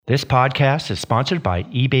This podcast is sponsored by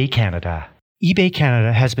eBay Canada. eBay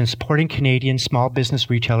Canada has been supporting Canadian small business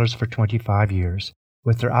retailers for 25 years.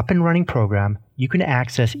 With their up and running program, you can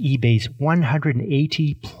access eBay's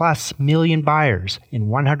 180 plus million buyers in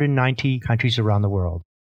 190 countries around the world.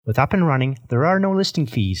 With up and running, there are no listing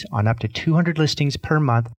fees on up to 200 listings per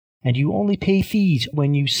month, and you only pay fees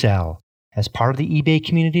when you sell. As part of the eBay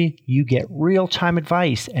community, you get real-time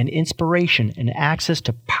advice and inspiration and access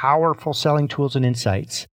to powerful selling tools and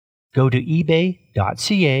insights. Go to ebay.ca/up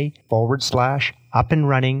and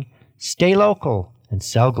running, stay local, and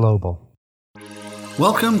sell global.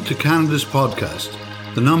 Welcome to Canada's podcast,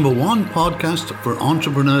 the number one podcast for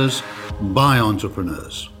entrepreneurs by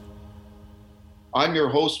entrepreneurs. I'm your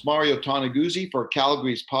host, Mario Toneguzzi for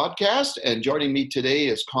Calgary's podcast, and joining me today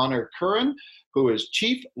is Connor Curran, who is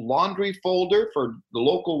Chief Laundry Folder for the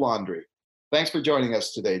local laundry. Thanks for joining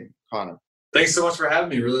us today, Connor. Thanks so much for having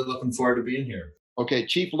me. Really looking forward to being here. Okay,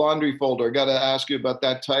 Chief Laundry Folder. I got to ask you about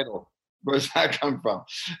that title. Where does that come from?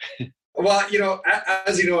 Well,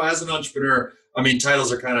 as an entrepreneur,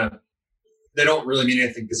 titles are they don't really mean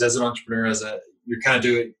anything because as an entrepreneur,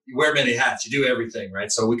 you wear many hats, you do everything,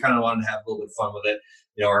 right? So we kind of wanted to have a little bit of fun with it.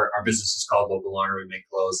 Our business is called Local Laundry. We make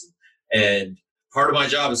clothes, and part of my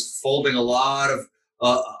job is folding a lot of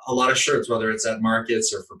shirts, whether it's at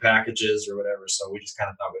markets or for packages or whatever. So we just kind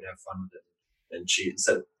of thought we'd have fun with it and cheat.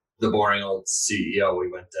 Instead of the boring old CEO, we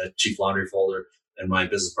went to Chief Laundry Folder, and my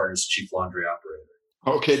business partner is Chief Laundry Operator.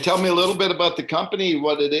 Okay, tell me a little bit about the company,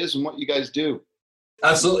 what it is, and what you guys do.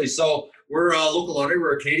 Absolutely. So we're Local Laundry.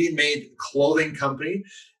 We're a Canadian-made clothing company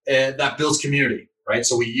that builds community, right?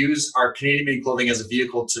 So we use our Canadian-made clothing as a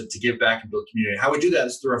vehicle to give back and build community. How we do that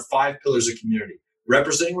is through our 5 pillars of community: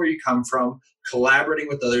 representing where you come from, collaborating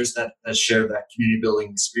with others that share that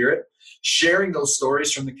community-building spirit, sharing those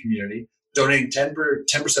stories from the community, donating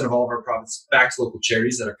 10% of all of our profits back to local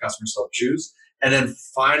charities that our customers help choose, and then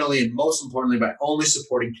finally, and most importantly, by only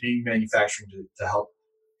supporting Canadian manufacturing to help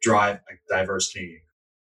drive a diverse Canadian.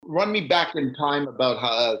 Run me back in time about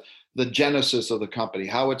how the genesis of the company,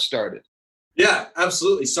 how it started. Yeah,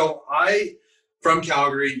 absolutely. So from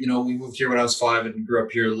Calgary, we moved here when I was 5 and grew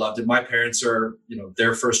up here, loved it. My parents are,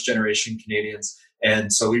 they're first generation Canadians.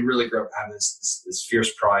 And so we really grew up having this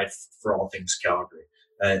fierce pride for all things Calgary.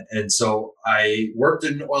 And so I worked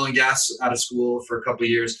in oil and gas out of school for a couple of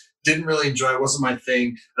years. Didn't really enjoy it. Wasn't my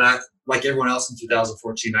thing. And like everyone else in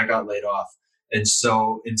 2014, I got laid off. And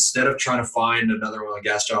so instead of trying to find another oil and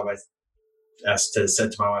gas job, I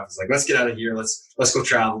said to my wife, I was like, let's get out of here. Let's go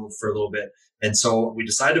travel for a little bit. And so we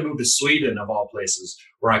decided to move to Sweden, of all places,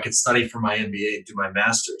 where I could study for my MBA and do my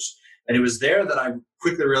master's. And it was there that I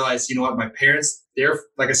quickly realized, my parents, they're,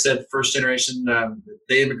 like I said, first generation,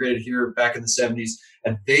 they immigrated here back in the 70s,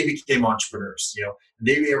 and they became entrepreneurs, and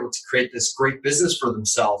they were able to create this great business for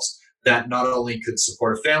themselves that not only could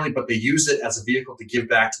support a family, but they used it as a vehicle to give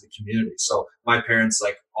back to the community. So my parents,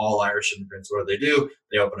 like all Irish immigrants, what do?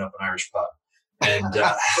 They open up an Irish pub. And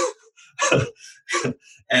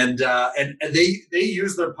and they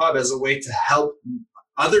use their pub as a way to help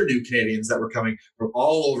other new Canadians that were coming from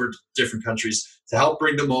all over different countries, to help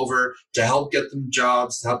bring them over, to help get them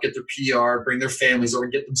jobs, to help get their PR, bring their families over,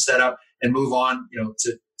 get them set up and move on,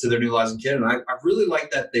 to their new lives in Canada. And I really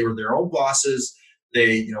like that they were their own bosses.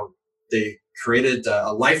 They created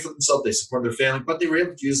a life for themselves. They supported their family, but they were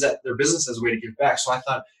able to use their business as a way to give back. So I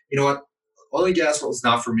thought, oil and gas was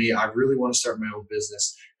not for me. I really want to start my own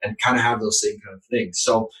business and kind of have those same kind of things.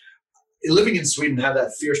 So living in Sweden, have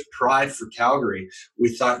that fierce pride for Calgary,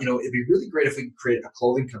 we thought, it'd be really great if we could create a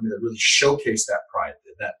clothing company that really showcased that pride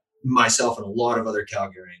that myself and a lot of other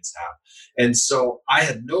Calgarians have. And so I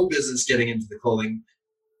had no business getting into the clothing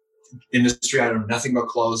industry. I know nothing about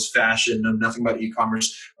clothes, fashion, know nothing about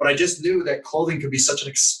e-commerce, but I just knew that clothing could be such an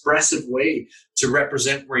expressive way to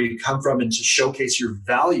represent where you come from and to showcase your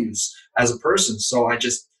values as a person. So I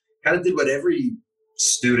just kind of did what every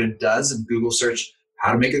student does and Google search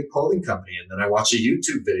how to make a clothing company. And then I watched a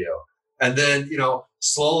YouTube video. And then,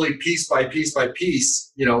 slowly piece by piece by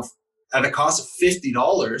piece, at a cost of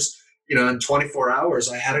 $50, in 24 hours,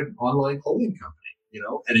 I had an online clothing company,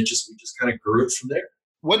 and we just kind of grew it from there.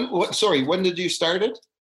 When did you start it?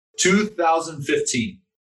 2015.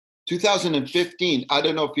 2015. I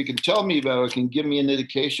don't know if you can tell me about it. Can give me an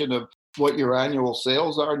indication of what your annual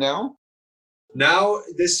sales are now? Now,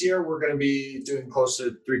 this year, we're going to be doing close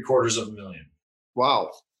to $750,000.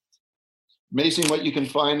 Wow. Amazing what you can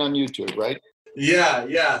find on YouTube, right?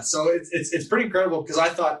 Yeah. So it's pretty incredible because I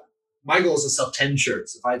thought my goal is to sell 10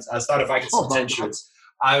 shirts. I thought if I could sell 10 shirts,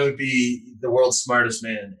 I would be the world's smartest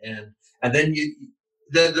man. And then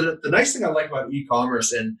the nice thing I like about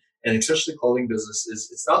e-commerce and and especially the clothing business, is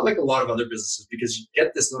it's not like a lot of other businesses because you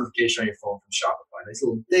get this notification on your phone from Shopify, nice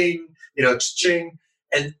little ding, ching,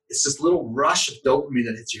 and it's this little rush of dopamine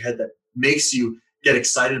that hits your head that makes you get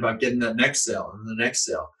excited about getting that next sale and the next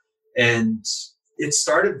sale. And it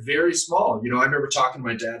started very small. I remember talking to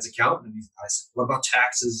my dad's accountant, and I said, "What about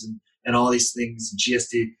taxes and all these things and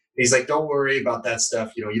GST?" And he's like, "Don't worry about that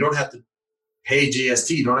stuff. You don't have to pay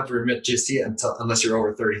GST. You don't have to remit GST unless you're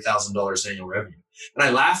over $30,000 annual revenue." And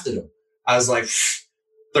I laughed at him. I was like,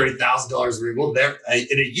 $30,000. We'll never,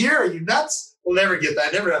 in a year, are you nuts? We'll never get that.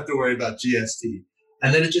 I never have to worry about GST.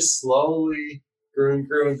 And then it just slowly grew and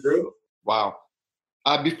grew and grew. Wow.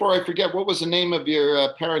 Before I forget, what was the name of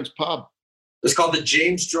your parents' pub? It's called the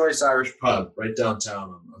James Joyce Irish Pub, right downtown.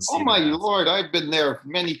 On oh my Lord, I've been there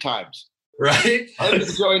many times. Right? I've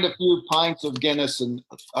enjoyed a few pints of Guinness and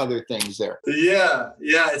other things there. Yeah.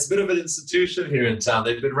 It's a bit of an institution here in town.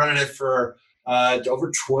 They've been running it for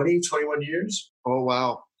over 20, 21 years. Oh,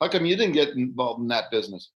 wow. How come you didn't get involved in that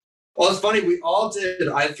business? Well, it's funny. We all did.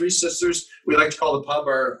 I have 3 sisters. We like to call the pub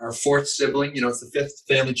our fourth sibling. It's the 5th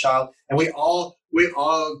family child. And we all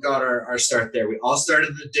got our start there. We all started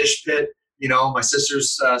in the dish pit. My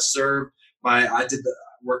sisters served. I did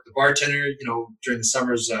work the bartender, during the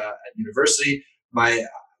summers at university.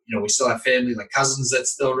 We still have family, like cousins that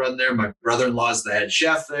still run there. My brother-in-law is the head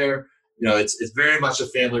chef there. It's very much a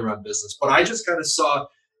family-run business. But I just kind of saw,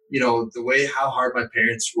 the way how hard my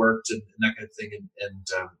parents worked and that kind of thing. And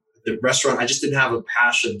the restaurant, I just didn't have a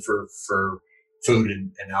passion for food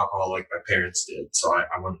and alcohol like my parents did. So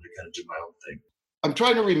I wanted to kind of do my own thing. I'm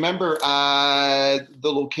trying to remember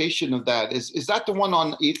the location of that. Is that the one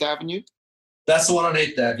on 8th Avenue? That's the one on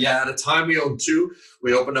 8th Ave. Yeah, at a time we owned 2.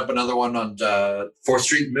 We opened up another one on 4th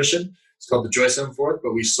Street in Mission. It's called the Joyce on 4th,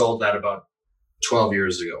 but we sold that about 12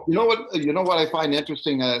 years ago. You know what I find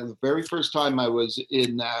interesting? The very first time I was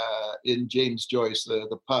in James Joyce,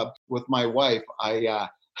 the pub, with my wife, I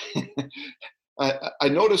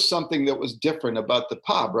noticed something that was different about the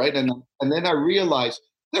pub, right? And then I realized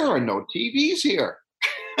there are no TVs here.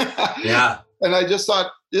 Yeah. And I just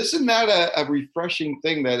thought, isn't that a refreshing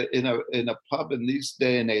thing that in a pub in this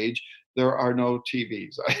day and age, there are no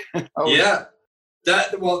TVs? Yeah.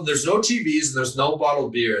 There's no TVs and there's no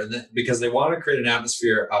bottled beer, because they want to create an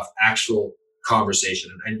atmosphere of actual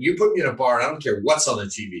conversation. And you put me in a bar, and I don't care what's on the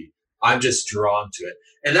TV. I'm just drawn to it.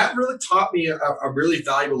 And that really taught me a really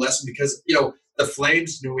valuable lesson, because, the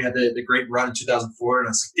Flames, we had the great run in 2004, and I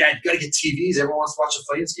was like, "Dad, you got to get TVs. Everyone wants to watch a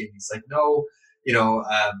Flames game." He's like, "No,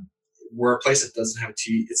 we're a place that doesn't have a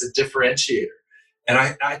TV. It's a differentiator." And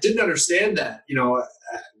I didn't understand that,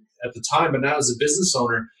 at the time, but now as a business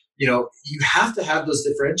owner, you have to have those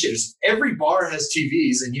differentiators. If every bar has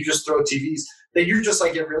TVs and you just throw TVs, then you're just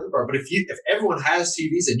like every other bar. But if everyone has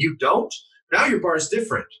TVs and you don't, now your bar is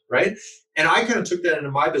different, right? And I kind of took that into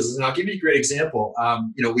my business, and I'll give you a great example.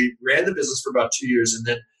 We ran the business for about 2 years, and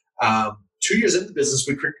then 2 years into the business,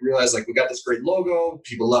 we quickly realized, we got this great logo.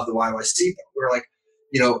 People love the YYC. But we're like,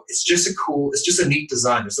 it's just a neat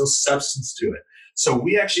design. There's no substance to it. So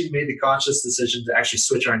we actually made the conscious decision to actually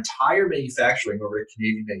switch our entire manufacturing over to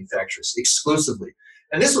Canadian manufacturers exclusively.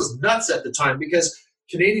 And this was nuts at the time, because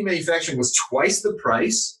Canadian manufacturing was twice the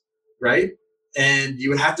price, right? And you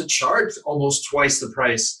would have to charge almost twice the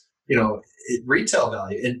price, retail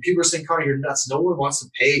value. And people are saying, "Connor, you're nuts. No one wants to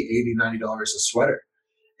pay $80, $90 a sweater."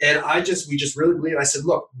 And we just really believe. I said,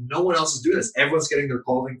 "Look, no one else is doing this. Everyone's getting their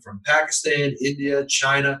clothing from Pakistan, India,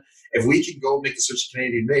 China. If we can go make the switch to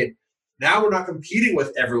Canadian made, now we're not competing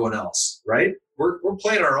with everyone else, right? We're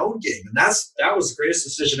playing our own game." And that was the greatest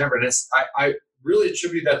decision ever. And I really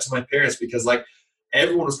attribute that to my parents, because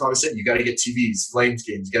everyone was probably saying, "You got to get TVs, Flames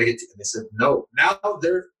games, you got to get." And they said, "No." Now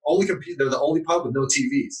they're the only pub with no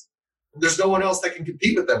TVs. There's no one else that can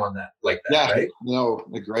compete with them on that right? No,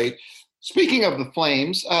 they're great. Speaking of the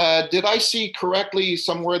Flames, did I see correctly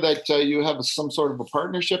somewhere that you have some sort of a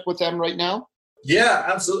partnership with them right now? Yeah,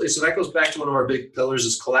 absolutely. So that goes back to one of our big pillars,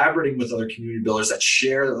 is collaborating with other community builders that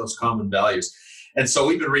share those common values. And so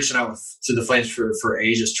we've been reaching out to the Flames for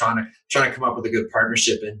ages, trying to come up with a good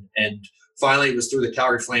partnership. And finally, it was through the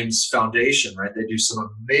Calgary Flames Foundation, right? They do some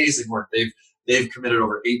amazing work. They've committed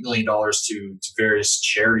over $8 million to various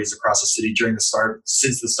charities across the city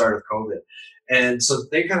since the start of COVID. And so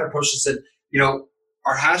they kind of pushed and said,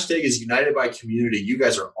 our hashtag is United by Community. You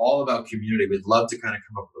guys are all about community. We'd love to kind of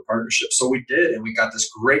come up with a partnership. So we did, and we got this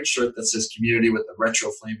great shirt that says Community with the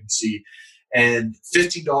retro flaming C. And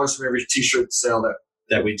 $15 from every t-shirt sale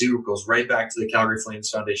that we do goes right back to the Calgary Flames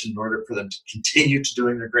Foundation in order for them to continue to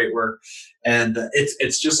doing their great work. And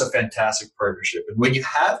it's just a fantastic partnership. And when you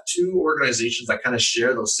have two organizations that kind of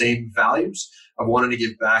share those same values of wanting to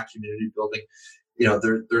give back, community building,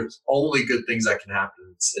 there's only good things that can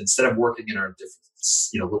happen. Instead of working in our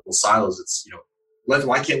different, little silos, it's,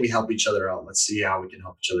 why can't we help each other out? Let's see how we can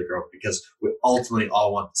help each other grow, because we ultimately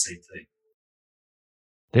all want the same thing.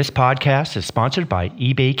 This podcast is sponsored by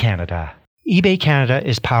eBay Canada. eBay Canada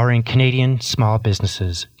is powering Canadian small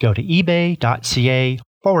businesses. Go to ebay.ca/up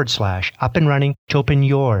and running to open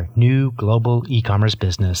your new global e-commerce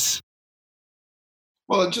business.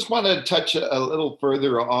 Well, I just want to touch a little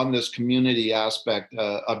further on this community aspect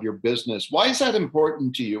of your business. Why is that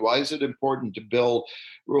important to you? Why is it important to build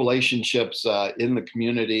relationships in the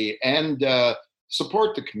community and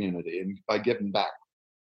support the community and by giving back?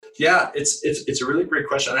 Yeah, it's a really great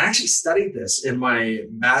question. I actually studied this in my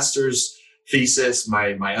master's thesis,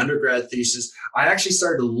 my undergrad thesis. I actually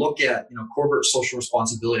started to look at corporate social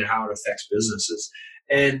responsibility and how it affects businesses.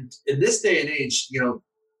 And in this day and age,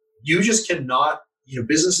 you just cannot.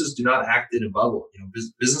 Businesses do not act in a bubble.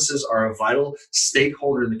 Businesses are a vital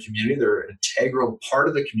stakeholder in the community. They're an integral part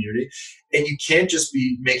of the community, and you can't just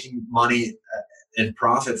be making money and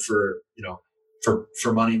profit for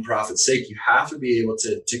money and profit's sake. You have to be able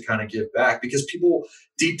to kind of give back, because people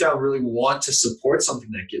deep down really want to support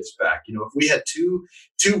something that gives back. If we had two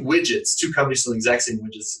companies selling the exact same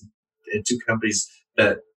widgets, and two companies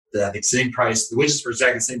that at the same price, the widgets were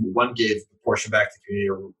exactly the same, but one gave a portion back to the community,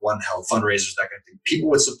 or one held fundraisers, that kind of thing, people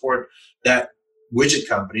would support that widget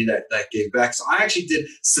company that gave back. So I actually did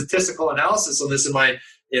statistical analysis on this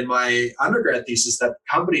in my undergrad thesis, that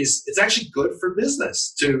companies, it's actually good for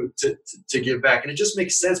business to give back. And it just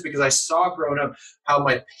makes sense, because I saw growing up how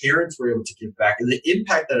my parents were able to give back and the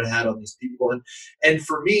impact that it had on these people. And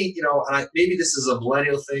for me, maybe this is a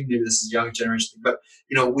millennial thing, maybe this is a young generation thing, but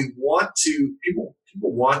people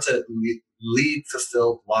want to lead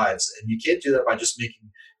fulfilled lives. And you can't do that by just making,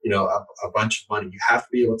 a bunch of money. You have to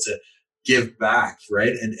be able to give back,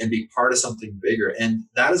 right? And be part of something bigger. And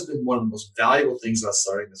that has been one of the most valuable things about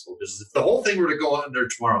starting this whole business. If the whole thing were to go under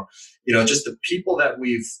tomorrow, just the people that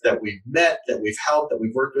we've met, that we've helped, that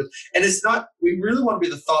we've worked with. And it's not, we really want to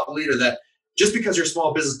be the thought leader that just because you're a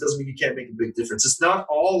small business doesn't mean you can't make a big difference. It's not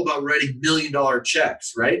all about writing $1 million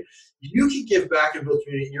checks, right? You can give back and build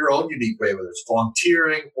community in your own unique way, whether it's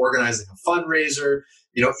volunteering, organizing a fundraiser,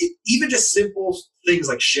 even just simple things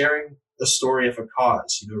like sharing the story of a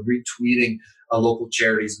cause, retweeting a local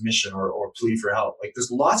charity's mission or plea for help. Like, there's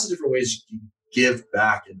lots of different ways you can give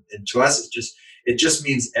back. And to us, it just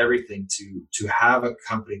means everything to have a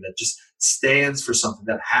company that just stands for something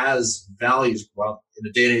that has values. Well, in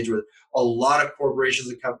a day and age where a lot of corporations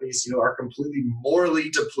and companies, are completely morally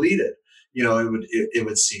depleted, it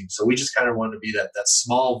would seem. So we just kind of want to be that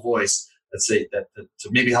small voice that to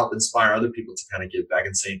maybe help inspire other people to kind of give back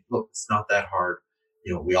and say, look, it's not that hard.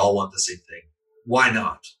 We all want the same thing. Why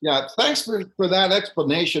not? Yeah, thanks for that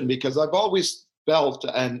explanation, because I've always felt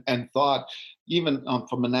and thought, even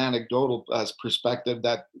from an anecdotal perspective,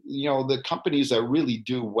 that the companies that really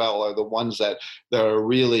do well are the ones that are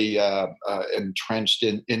really entrenched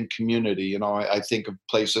in community. I think of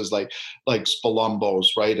places like Spolumbos,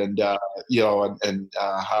 right, and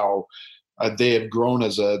how they have grown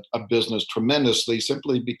as a business tremendously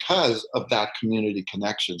simply because of that community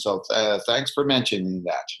connection. So thanks for mentioning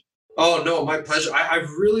that. Oh, no, my pleasure. I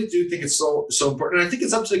really do think it's so important. And I think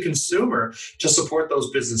it's up to the consumer to support those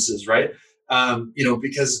businesses, right?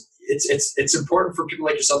 Because it's important for people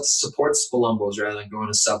like yourself to support Spolumbos rather than going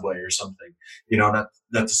to Subway or something. Not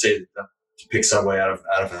to say that to pick Subway out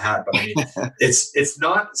of a hat, but I mean, it's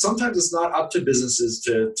not. Sometimes it's not up to businesses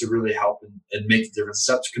to really help and make the difference. It's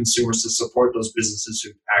up to consumers to support those businesses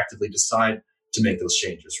who actively decide to make those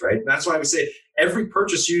changes, right? And that's why we say every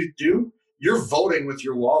purchase you do, you're voting with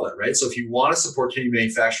your wallet, right? So if you want to support Canadian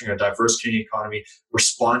manufacturing, a diverse Canadian economy,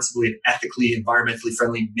 responsibly and ethically, environmentally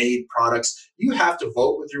friendly made products, you have to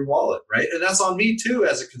vote with your wallet, right? And that's on me too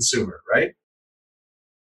as a consumer, right?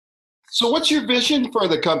 So what's your vision for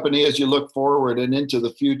the company as you look forward and into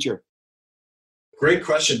the future? Great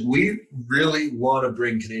question. We really want to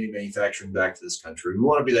bring Canadian manufacturing back to this country. We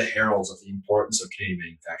want to be the heralds of the importance of Canadian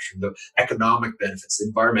manufacturing, the economic benefits, the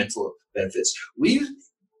environmental benefits. We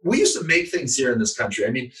used to make things here in this country. I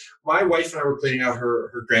mean, my wife and I were cleaning out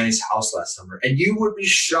her granny's house last summer, and you would be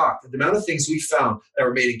shocked at the amount of things we found that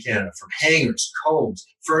were made in Canada, from hangers, combs,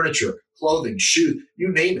 furniture, clothing, shoes,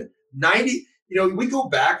 you name it. We go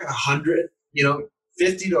back 100,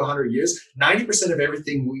 50 to 100 years, 90% of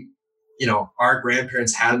everything our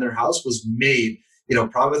grandparents had in their house was made,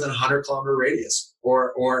 probably within a 100-kilometer radius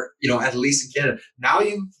or at least in Canada. Now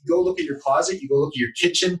you go look at your closet, you go look at your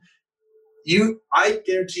kitchen, I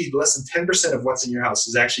guarantee less than 10% of what's in your house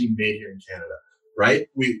is actually made here in Canada. right?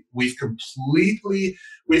 We've completely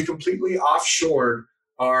offshored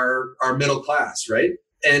our middle class, right?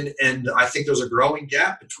 And I think there's a growing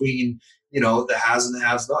gap between, the has and the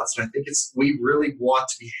has-nots. And I think we really want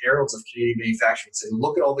to be heralds of Canadian manufacturing and say,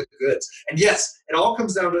 look at all the goods. And yes, it all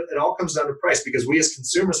comes down to price, because we as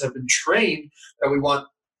consumers have been trained that we want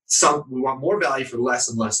more value for less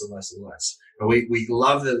and less and less and less. And we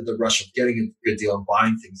love the rush of getting a good deal and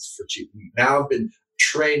buying things for cheap. We now have been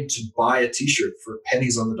trained to buy a t-shirt for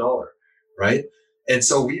pennies on the dollar, right? And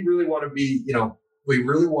so we really want to be,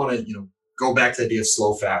 go back to the idea of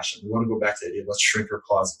slow fashion. We want to go back to the idea of let's shrink our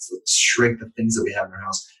closets, let's shrink the things that we have in our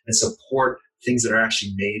house and support things that are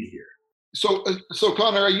actually made here. So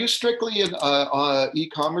Connor, are you strictly an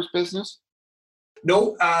e-commerce business?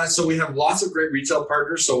 No, so we have lots of great retail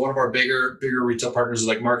partners. So one of our bigger retail partners is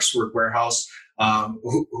like Mark's Work Warehouse,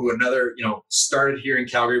 who another, started here in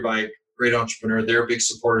Calgary by a great entrepreneur. They're big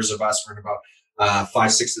supporters of us. We're in about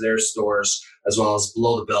 5-6 of their stores, as well as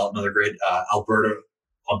Below the Belt, another great Alberta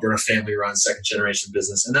family-run second-generation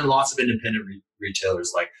business, and then lots of independent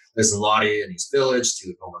retailers like Liz and Lottie in East Village,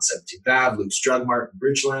 Tulip Home on 17th Ave, Luke's Drug Mart in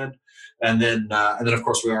Bridgeland, and then of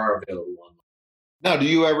course we are available online. Now, do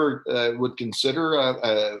you ever would consider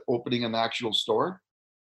opening an actual store?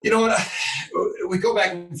 You know what? We go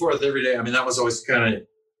back and forth every day. I mean, that was always kind of,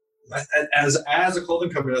 as a clothing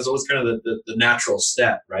company, that's always kind of the natural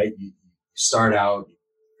step, right? You start out, you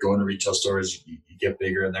go into retail stores, you get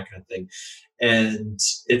bigger and that kind of thing. And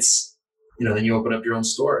it's, then you open up your own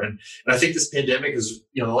store. And I think this pandemic is,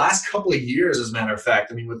 the last couple of years, as a matter of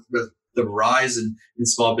fact, I mean, with the rise in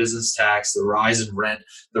small business tax, the rise in rent,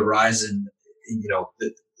 the rise in,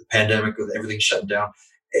 the pandemic with everything shut down,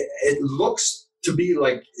 it looks to be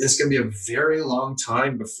like it's going to be a very long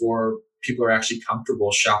time before people are actually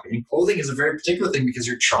comfortable shopping. And clothing is a very particular thing because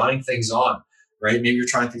you're trying things on, right? Maybe you're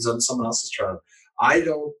trying things on that someone else is trying.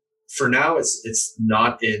 For now, it's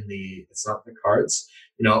not in the cards.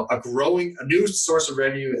 A new source of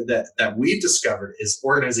revenue that we've discovered is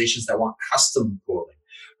organizations that want custom clothing,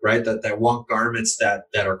 right? That want garments that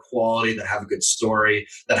are quality, that have a good story,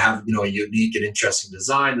 that have, a unique and interesting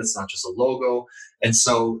design that's not just a logo. And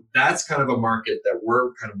so that's kind of a market that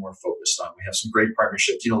we're kind of more focused on. We have some great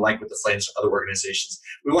partnerships, like with the Flames and other organizations.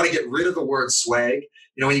 We want to get rid of the word swag.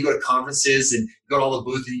 When you go to conferences and you go to all the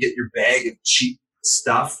booths and you get your bag of cheap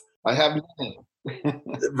stuff. I have nothing.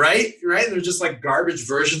 Right. They're just like garbage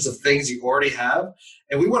versions of things you already have.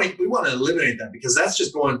 And we want to eliminate that, because that's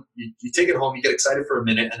just going, you take it home, you get excited for a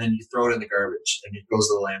minute, and then you throw it in the garbage and it goes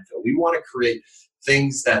to the landfill. We want to create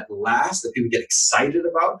things that last, that people get excited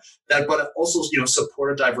about, but also,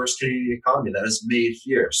 support a diverse Canadian economy that is made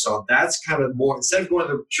here. So that's kind of more, instead of going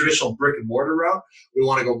the traditional brick and mortar route, we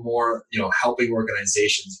want to go more, helping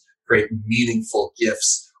organizations create meaningful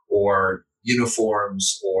gifts or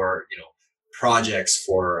uniforms or, projects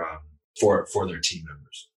for their team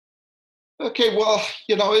members. Okay, well,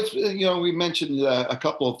 it's we mentioned a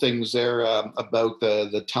couple of things there about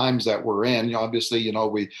the times that we're in. Obviously,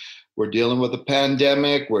 we're dealing with a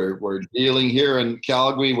pandemic. We're dealing here in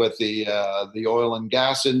Calgary with the oil and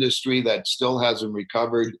gas industry that still hasn't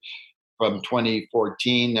recovered from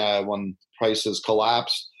 2014 when prices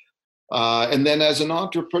collapsed. And then as an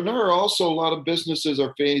entrepreneur, also a lot of businesses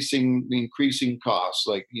are facing increasing costs,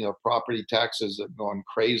 like, property taxes are going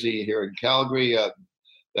crazy here in Calgary.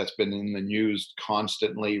 That's been in the news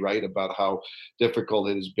constantly, right, about how difficult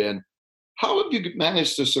it has been. How have you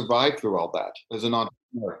managed to survive through all that as an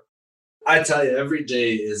entrepreneur? I tell you, every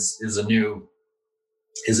day is a new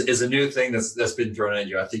thing that's been thrown at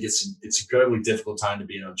you. I think it's incredibly difficult time to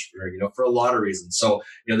be an entrepreneur, for a lot of reasons. So,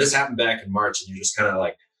 this happened back in March, and you're just kind of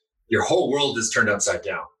like, your whole world is turned upside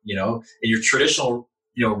down, and your traditional,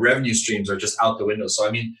 revenue streams are just out the window. So,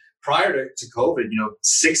 I mean, prior to COVID,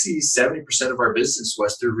 60-70% of our business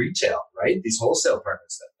was through retail, right? These wholesale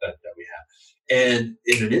partners that we have. And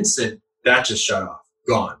in an instant, that just shut off,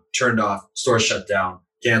 gone, turned off, stores shut down,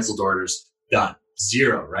 canceled orders, done,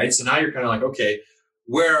 zero, right? So now you're kind of like, okay,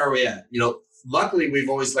 where are we at? Luckily, we've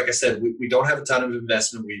always, like I said, we don't have a ton of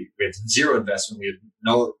investment. We have zero investment. We have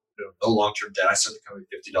no long-term debt. I started the company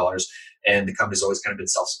with $50, and the company's always kind of been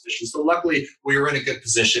self-sufficient. So luckily, we were in a good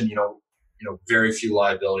position, very few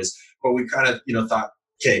liabilities. But we kind of, thought,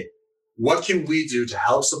 okay, what can we do to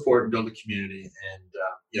help support and build a community and,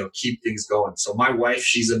 keep things going? So my wife,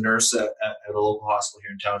 she's a nurse at a local hospital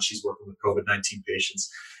here in town. She's working with COVID-19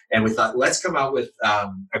 patients. And we thought, let's come out with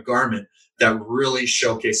a garment that really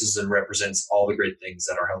showcases and represents all the great things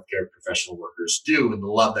that our healthcare professional workers do and the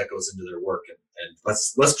love that goes into their work. And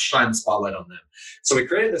let's shine the spotlight on them. So we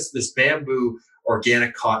created this bamboo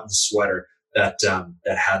organic cotton sweater that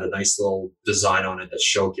had a nice little design on it that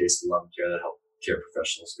showcased the love and care that healthcare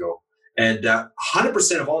professionals go. And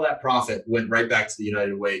 100% of all that profit went right back to the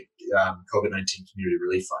United Way COVID-19 Community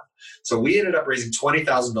Relief Fund. So we ended up raising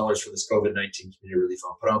 $20,000 for this COVID-19 Community Relief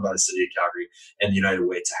Fund put on by the City of Calgary and the United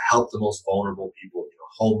Way to help the most vulnerable people,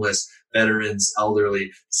 homeless, veterans,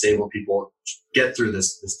 elderly, disabled people get through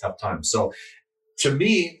this tough time. So to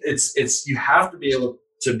me, it's you have to be able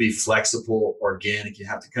to be flexible, organic. You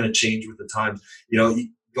have to kind of change with the times.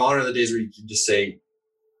 Gone are the days where you can just say,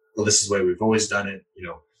 well, this is the way we've always done it.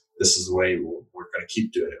 This is the way we're going to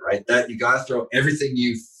keep doing it, right? That you got to throw everything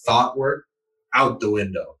you thought worked out the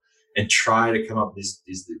window and try to come up with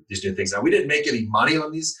these new things. Now, we didn't make any money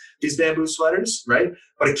on these bamboo sweaters, right?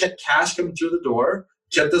 But it kept cash coming through the door,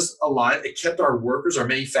 kept us alive. It kept our workers, our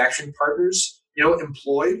manufacturing partners,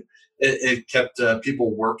 employed. It kept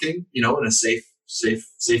people working, in a safe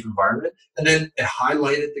environment. And then it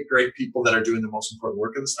highlighted the great people that are doing the most important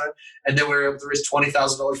work at this time. And then we were able to raise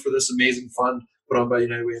 $20,000 for this amazing fund put on by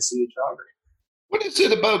United Way and City of Calgary. What is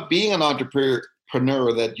it about being an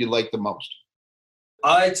entrepreneur that you like the most?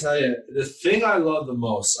 I tell you, the thing I love the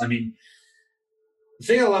most,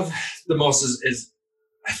 is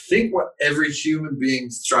I think what every human being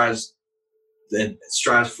strives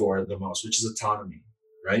for the most, which is autonomy,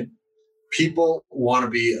 right? People want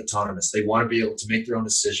to be autonomous. They want to be able to make their own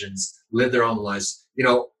decisions, live their own lives.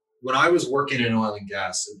 When I was working in oil and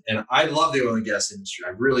gas, and I love the oil and gas industry, I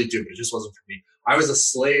really do, but it just wasn't for me. I was a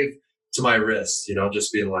slave to my wrist,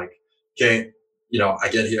 just being like, okay, I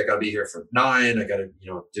get here, I got to be here for 9. I got to,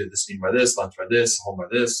 do this meeting by this, lunch by this, home by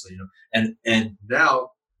this, and now,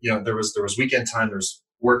 there was weekend time, there's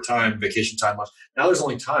work time, vacation time, lunch. Now there's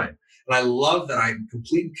only time. And I love that I can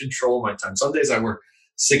completely control my time. Some days I work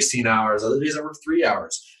 16 hours, other days I work 3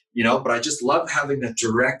 hours, but I just love having that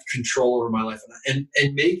direct control over my life and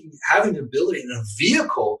having the ability and a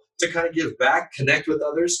vehicle to kind of give back, connect with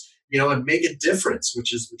others, and make a difference,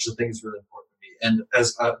 which the thing is really important to me. And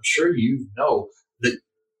as I'm sure you know, the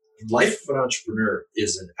life of an entrepreneur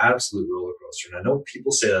is an absolute roller coaster. And I know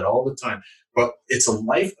people say that all the time, but it's a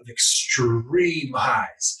life of extreme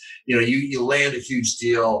highs. You land a huge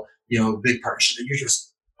deal, big partnership, and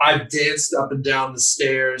I've danced up and down the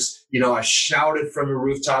stairs. I shouted from a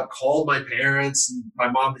rooftop, called my parents, and my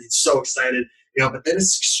mom is so excited, but then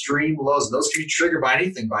it's extreme lows. And those can be triggered by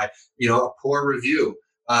anything, by, a poor review,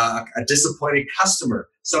 a disappointed customer,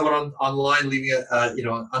 someone online leaving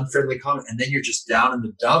an unfriendly comment. And then you're just down in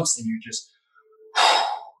the dumps and you're just,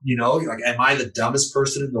 like, am I the dumbest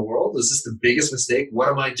person in the world? Is this the biggest mistake? What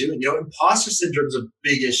am I doing? Imposter syndrome is a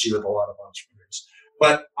big issue with a lot of entrepreneurs.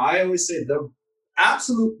 But I always say the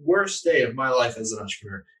absolute worst day of my life as an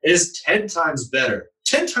entrepreneur is 10 times better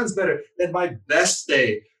than my best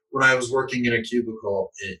day when I was working in a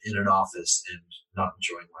cubicle in an office and not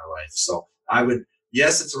enjoying my life. So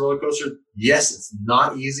yes, it's a roller coaster. Yes, it's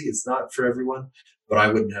not easy. It's not for everyone, but I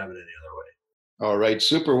wouldn't have it any other way. All right,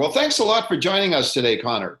 super. Well, thanks a lot for joining us today,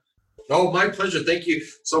 Connor. Oh, my pleasure. Thank you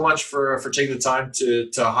so much for taking the time to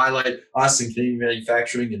highlight us in Canadian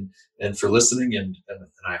manufacturing and for listening. And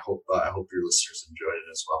I hope your listeners enjoyed it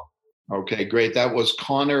as well. Okay, great. That was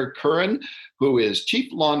Connor Curran, who is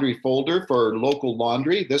Chief Laundry Folder for Local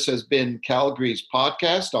Laundry. This has been Calgary's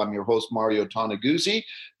podcast. I'm your host, Mario Toneguzzi.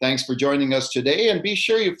 Thanks for joining us today. And be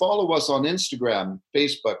sure you follow us on Instagram,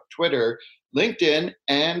 Facebook, Twitter, LinkedIn,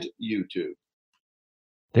 and YouTube.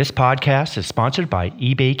 This podcast is sponsored by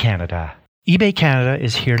eBay Canada. eBay Canada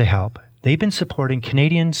is here to help. They've been supporting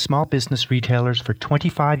Canadian small business retailers for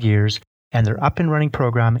 25 years, and their up-and-running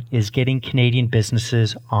program is getting Canadian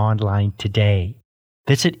businesses online today.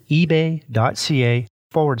 Visit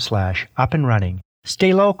ebay.ca/up-and-running.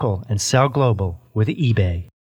 Stay local and sell global with eBay.